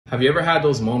Have you ever had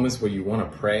those moments where you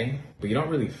want to pray, but you don't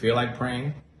really feel like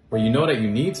praying? Where you know that you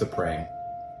need to pray,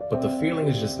 but the feeling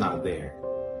is just not there.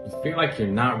 You feel like you're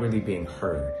not really being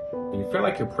heard, and you feel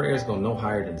like your prayers go no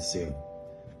higher than the ceiling.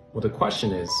 Well, the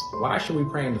question is, why should we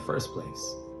pray in the first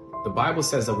place? The Bible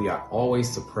says that we are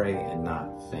always to pray and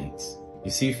not faint.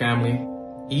 You see, family,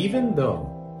 even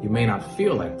though you may not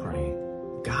feel like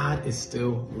praying, God is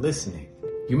still listening.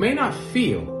 You may not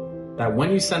feel that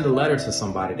when you send a letter to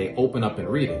somebody, they open up and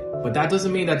read it. But that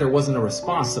doesn't mean that there wasn't a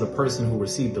response to the person who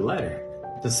received the letter.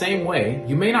 The same way,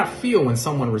 you may not feel when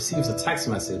someone receives a text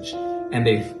message and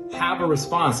they have a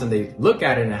response and they look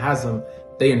at it and it has them,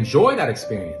 they enjoy that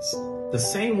experience. The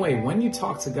same way, when you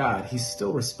talk to God, He's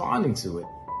still responding to it,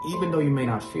 even though you may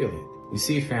not feel it. You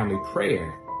see, family,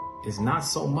 prayer is not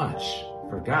so much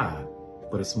for God,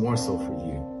 but it's more so for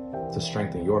you to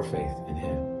strengthen your faith in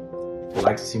Him. If you'd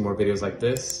like to see more videos like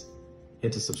this,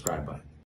 hit the subscribe button.